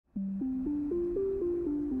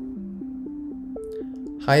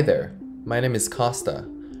Hi there, my name is Costa.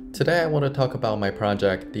 Today I want to talk about my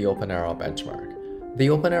project, the OpenRL benchmark. The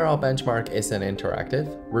OpenRL benchmark is an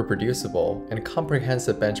interactive, reproducible, and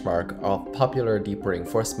comprehensive benchmark of popular deep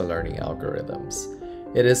reinforcement learning algorithms.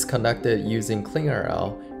 It is conducted using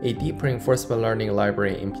CleanRL, a deep reinforcement learning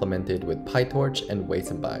library implemented with PyTorch and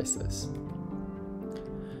weights and biases.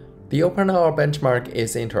 The OpenRL benchmark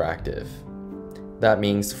is interactive. That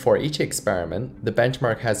means for each experiment, the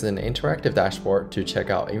benchmark has an interactive dashboard to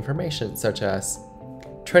check out information such as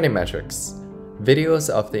training metrics, videos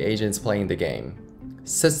of the agents playing the game,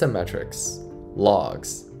 system metrics,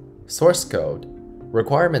 logs, source code,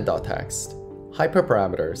 requirement.txt,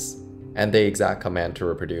 hyperparameters, and the exact command to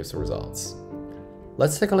reproduce the results.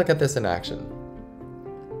 Let's take a look at this in action.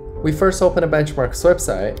 We first open a benchmark's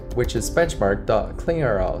website, which is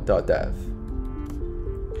benchmark.cleanrl.dev.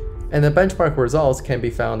 And the benchmark results can be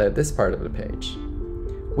found at this part of the page.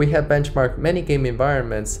 We have benchmarked many game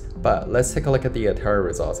environments, but let's take a look at the Atari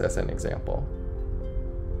results as an example.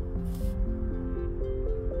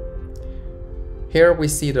 Here we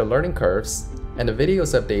see the learning curves and the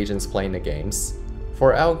videos of the agents playing the games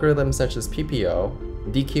for algorithms such as Ppo,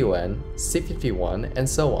 DQN, C51, and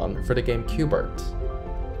so on for the game Qbert.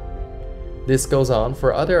 This goes on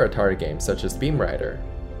for other Atari games such as Beam Rider,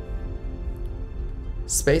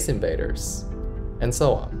 Space Invaders, and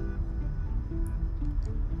so on.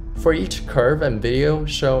 For each curve and video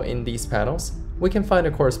shown in these panels, we can find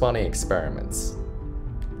the corresponding experiments.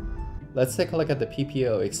 Let's take a look at the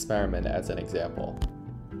Ppo experiment as an example.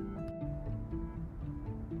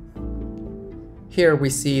 Here we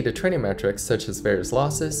see the training metrics such as various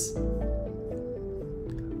losses,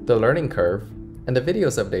 the learning curve, and the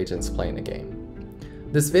videos of the agents playing the game.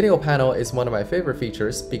 This video panel is one of my favorite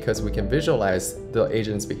features because we can visualize the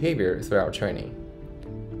agent's behavior throughout training.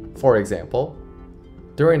 For example,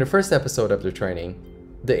 during the first episode of the training,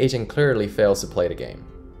 the agent clearly fails to play the game,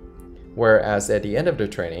 whereas at the end of the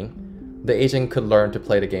training, the agent could learn to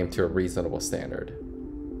play the game to a reasonable standard.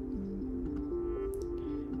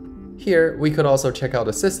 Here, we could also check out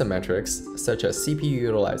the system metrics such as CPU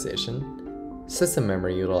utilization, system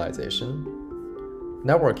memory utilization,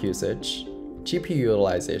 network usage, GPU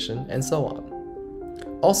utilization, and so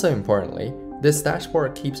on. Also importantly, this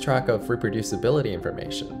dashboard keeps track of reproducibility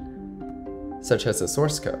information, such as the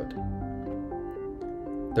source code,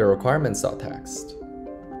 the requirements.txt,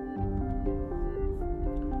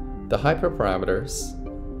 the hyperparameters,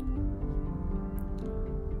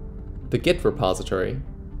 the Git repository,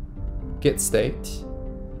 Git state,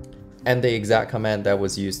 and the exact command that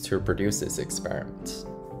was used to reproduce this experiment.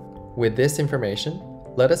 With this information,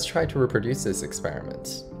 let us try to reproduce this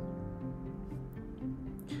experiment.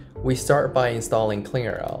 We start by installing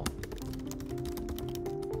CleanRL.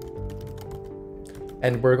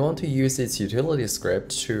 And we're going to use its utility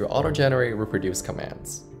script to auto-generate reproduce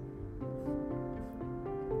commands.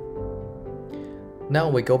 Now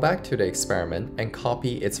we go back to the experiment and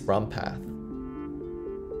copy its run path.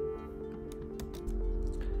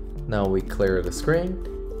 Now we clear the screen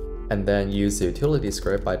and then use the utility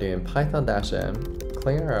script by doing python-m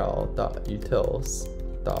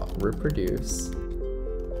cleanrl.utils.reproduce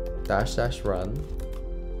 --run,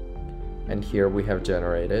 and here we have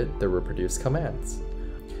generated the reproduce commands.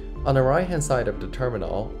 On the right hand side of the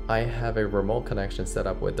terminal, I have a remote connection set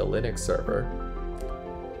up with the Linux server.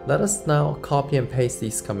 Let us now copy and paste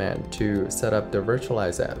these commands to set up the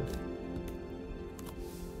virtualized env.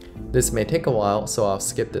 This may take a while, so I'll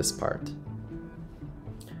skip this part.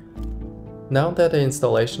 Now that the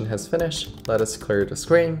installation has finished, let us clear the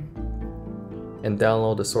screen and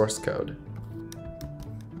download the source code.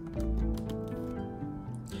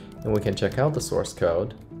 And we can check out the source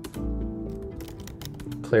code,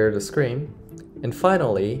 clear the screen, and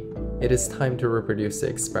finally, it is time to reproduce the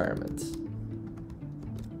experiment.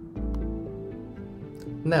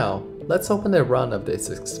 Now, let's open the run of this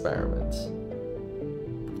experiment.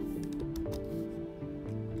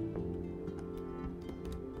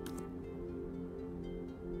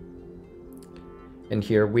 And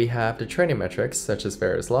here we have the training metrics such as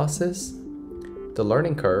various losses, the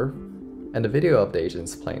learning curve, and the video of the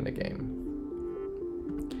agents playing the game.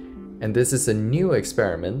 And this is a new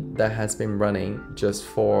experiment that has been running just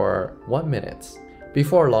for 1 minute.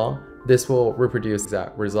 Before long, this will reproduce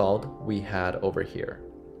that result we had over here.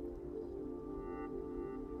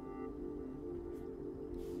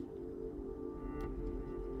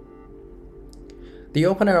 The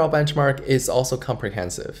OpenRL benchmark is also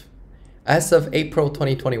comprehensive. As of April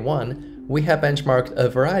 2021, we have benchmarked a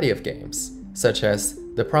variety of games, such as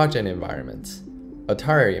the Progen environment,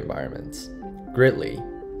 Atari environment, Gridley,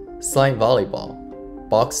 Slime Volleyball,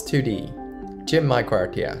 Box 2D, Gym Micro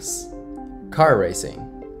RTS, Car Racing,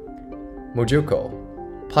 Mujuko,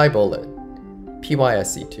 PyBullet,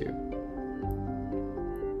 PYSC2.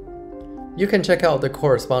 You can check out the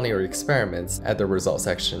corresponding experiments at the results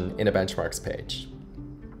section in the benchmarks page.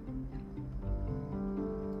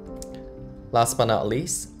 Last but not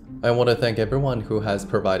least, I want to thank everyone who has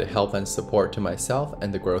provided help and support to myself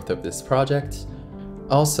and the growth of this project.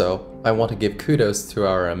 Also, I want to give kudos to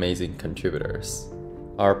our amazing contributors.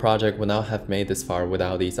 Our project would not have made this far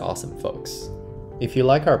without these awesome folks. If you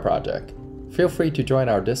like our project, feel free to join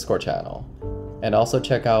our Discord channel, and also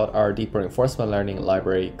check out our deep reinforcement learning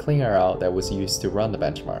library CleanRL that was used to run the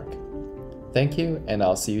benchmark. Thank you, and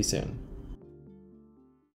I'll see you soon.